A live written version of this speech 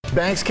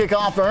Banks kick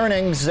off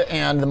earnings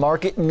and the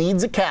market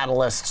needs a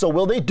catalyst. So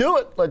will they do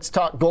it? Let's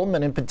talk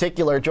Goldman in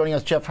particular. Joining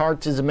us, Jeff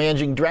Hart is a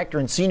managing director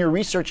and senior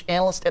research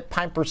analyst at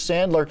Piper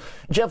Sandler.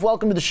 Jeff,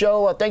 welcome to the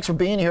show. Thanks for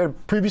being here to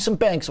preview some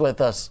banks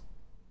with us.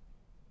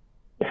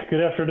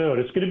 Good afternoon.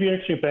 It's going to be an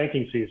interesting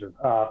banking season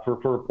for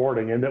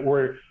reporting, and that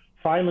we're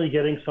finally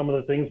getting some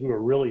of the things we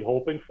were really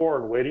hoping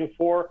for and waiting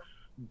for,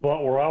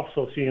 but we're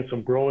also seeing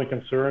some growing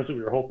concerns that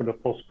we were hoping to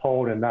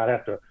postpone and not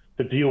have to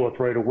deal with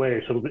right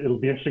away. So it'll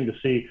be interesting to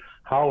see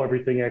how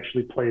everything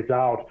actually plays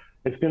out.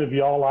 It's going to be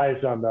all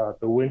eyes on the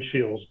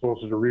windshield as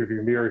opposed to the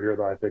rearview mirror here,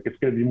 though. I think it's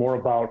going to be more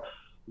about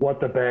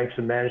what the banks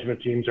and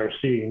management teams are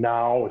seeing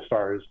now as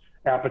far as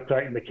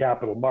appetite in the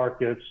capital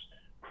markets,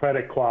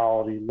 credit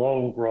quality,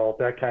 loan growth,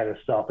 that kind of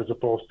stuff, as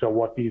opposed to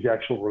what these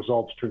actual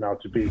results turn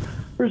out to be. The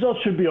results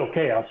should be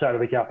okay outside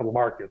of the capital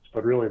markets,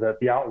 but really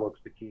the outlook's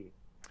the key.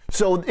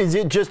 So is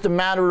it just a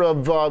matter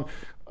of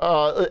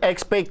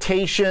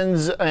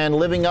expectations and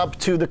living up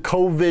to the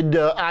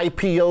COVID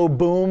IPO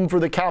boom for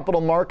the capital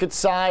market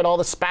side, all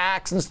the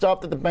SPACs and stuff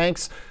that the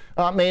banks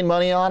made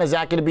money on? Is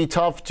that going to be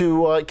tough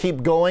to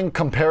keep going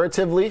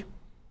comparatively?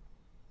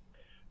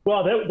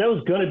 Well, that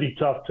was going to be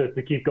tough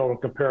to keep going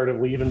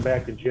comparatively, even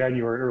back in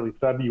January, early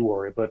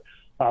February. But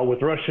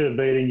with Russia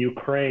invading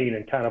Ukraine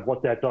and kind of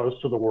what that does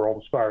to the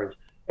world as far as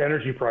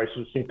energy prices,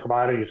 we've seen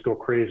commodities go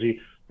crazy,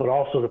 but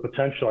also the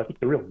potential, I think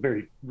the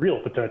very real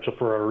potential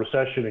for a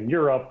recession in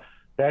Europe,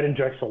 that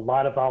injects a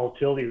lot of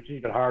volatility, which is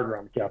even harder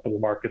on the capital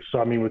markets. So,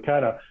 I mean, we're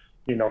kind of,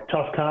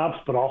 tough comps,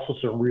 but also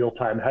some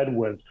real-time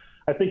headwinds.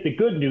 I think the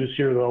good news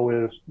here, though,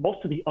 is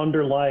most of the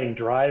underlying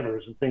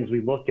drivers and things we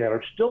look at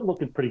are still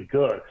looking pretty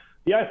good.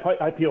 The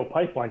IPO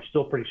pipeline is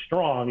still pretty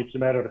strong. It's a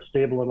matter of a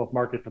stable enough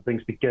market for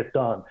things to get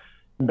done.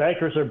 And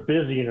bankers are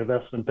busy in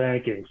investment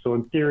banking. So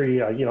in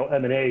theory,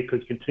 M&A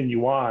could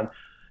continue on.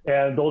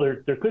 And though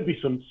there could be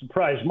some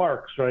surprise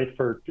marks, right,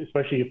 for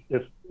especially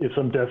if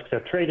some desks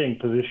have trading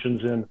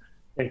positions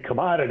in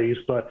commodities,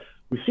 but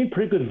we've seen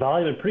pretty good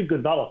volume and pretty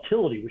good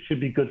volatility, which should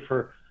be good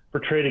for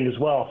trading as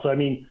well. So, I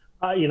mean,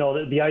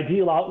 the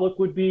ideal outlook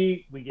would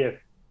be we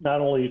get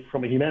not only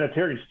from a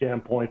humanitarian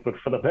standpoint, but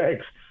for the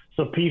banks,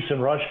 some peace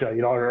in Russia,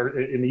 or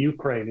in the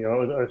Ukraine,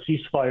 a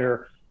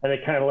ceasefire, and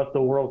it kind of let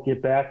the world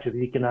get back to the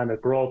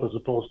economic growth as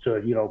opposed to,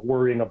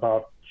 worrying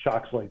about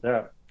shocks like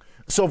that.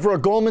 So for a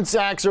Goldman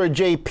Sachs or a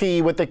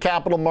JP with the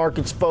capital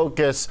markets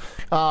focus,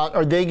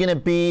 are they going to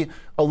be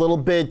a little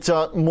bit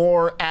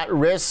more at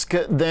risk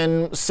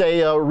than,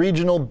 say, a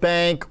regional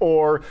bank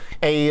or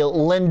a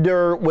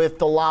lender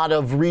with a lot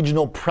of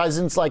regional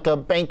presence like a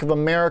Bank of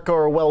America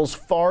or Wells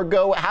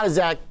Fargo? How does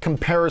that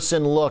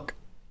comparison look?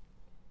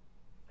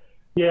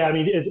 Yeah, I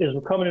mean, as we're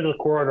coming into the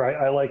quarter,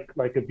 I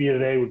like a B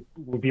of A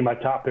would be my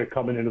top pick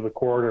coming into the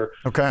quarter.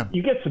 Okay.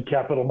 You get some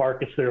capital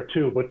markets there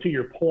too, but to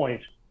your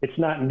point, it's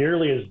not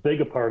nearly as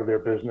big a part of their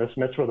business,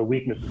 and that's where the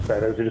weakness is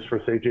at, as it is for,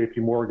 say, JP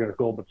Morgan or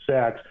Goldman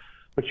Sachs.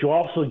 But you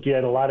also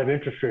get a lot of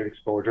interest rate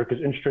exposure because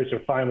interest rates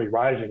are finally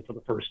rising for the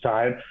first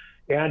time,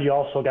 and you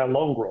also got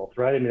loan growth,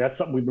 right? I mean, that's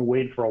something we've been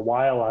waiting for a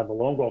while on. The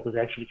loan growth is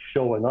actually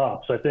showing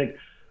up. So I think,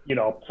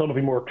 some of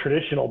the more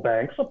traditional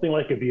banks, something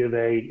like a B of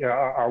A,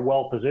 are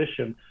well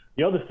positioned.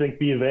 The other thing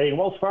B of A and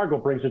Wells Fargo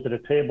brings it to the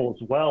table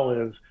as well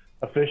is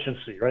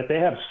efficiency, right? They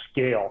have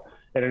scale.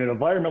 And in an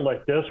environment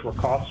like this where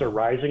costs are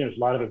rising and there's a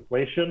lot of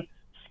inflation,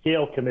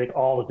 scale can make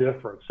all the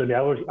difference. And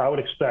I would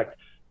expect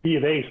B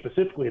of A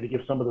specifically to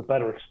give some of the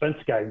better expense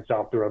guidance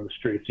out there on the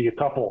street. So you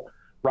couple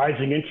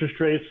rising interest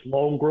rates,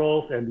 loan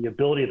growth, and the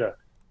ability to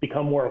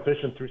become more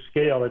efficient through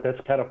scale,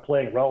 that's kind of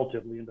playing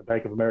relatively into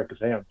Bank of America's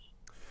hands.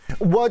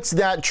 What's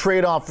that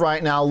trade-off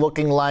right now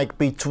looking like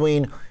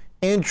between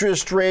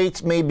interest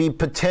rates maybe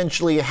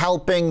potentially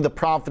helping the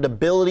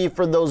profitability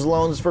for those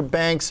loans for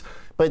banks,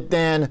 but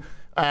then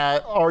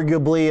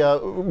arguably a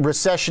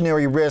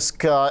recessionary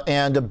risk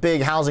and a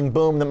big housing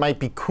boom that might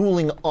be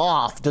cooling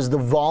off? Does the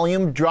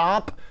volume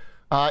drop?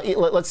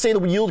 Let's say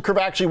the yield curve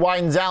actually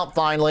widens out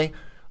finally.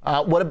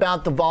 What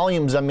about the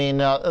volumes? I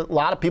mean, a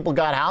lot of people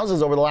got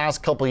houses over the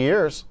last couple of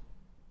years.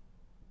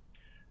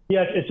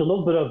 Yeah, it's a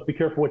little bit of be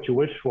careful what you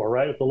wish for,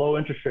 right? With the low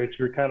interest rates,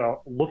 you're kind of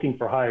looking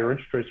for higher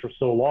interest rates for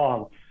so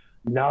long.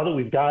 Now that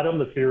we've got them,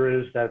 the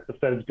fear is that the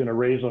Fed's going to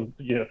raise them,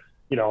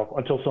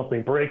 until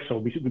something breaks, so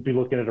we'd be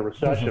looking at a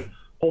recession. Mm-hmm.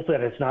 Hopefully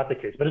that's not the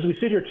case. But as we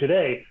sit here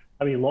today,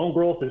 I mean, loan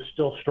growth is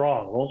still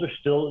strong.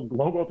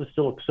 Loan growth is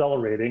still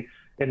accelerating,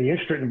 and the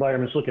interest rate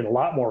environment is looking a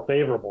lot more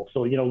favorable.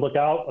 So, look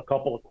out a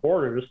couple of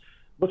quarters.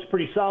 Looks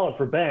pretty solid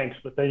for banks,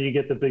 but then you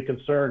get the big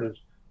concern is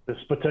this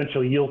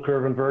potential yield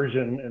curve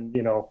inversion and,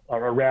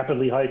 a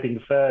rapidly hiking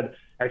Fed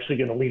actually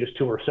going to lead us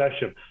to a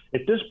recession.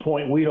 At this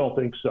point, we don't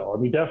think so. I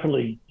mean,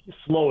 definitely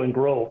slowing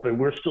growth, and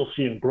we're still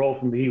seeing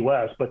growth in the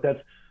U.S., but that's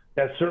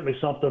certainly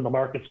something the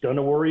market's going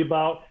to worry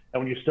about.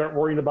 And when you start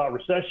worrying about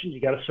recession, you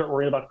got to start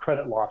worrying about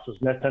credit losses,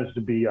 and that tends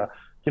to be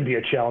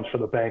a challenge for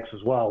the banks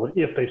as well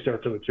if they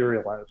start to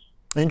materialize.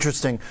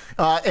 Interesting.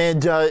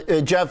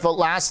 Jeff,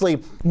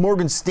 lastly,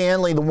 Morgan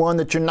Stanley, the one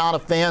that you're not a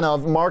fan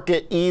of,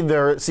 market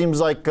either. It seems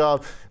like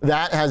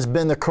that has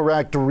been the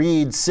correct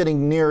read,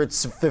 sitting near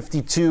its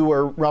 52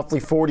 or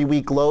roughly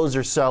 40-week lows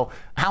or so.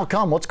 How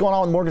come? What's going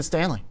on with Morgan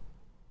Stanley?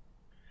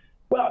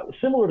 Well,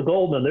 similar to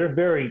Goldman, they're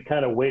very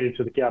kind of weighted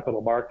to the capital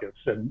markets.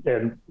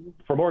 And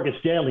for Morgan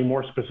Stanley,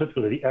 more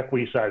specifically, the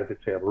equity side of the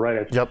table, right?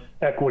 It's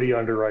equity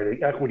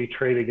underwriting, equity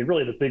trading, and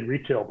really the big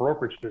retail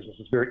brokerage business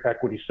is very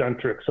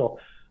equity-centric. So,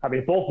 I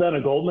mean, both them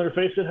and Goldman are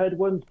facing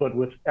headwinds, but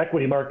with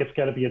equity markets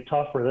kind of being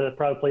tougher, that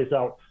probably plays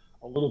out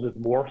a little bit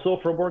more so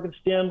for Morgan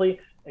Stanley.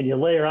 And you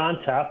layer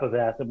on top of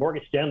that, the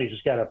Morgan Stanley's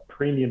just got a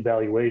premium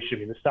valuation. I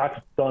mean, the stock's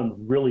done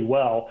really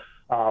well.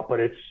 But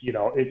it's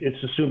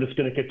assumed it's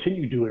going to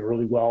continue doing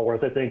really well,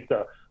 whereas I think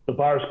the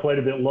bar is quite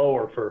a bit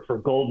lower for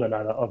Goldman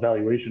on a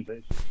valuation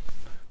basis.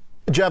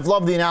 Jeff,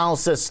 love the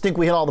analysis. Think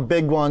we hit all the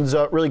big ones.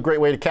 Really great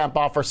way to cap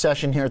off our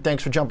session here.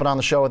 Thanks for jumping on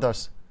the show with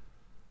us.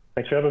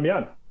 Thanks for having me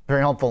on.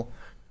 Very helpful.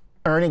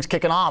 Earnings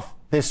kicking off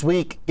this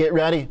week. Get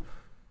ready.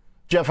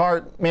 Jeff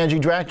Hart, Managing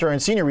Director and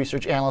Senior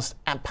Research Analyst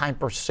at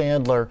Piper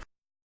Sandler.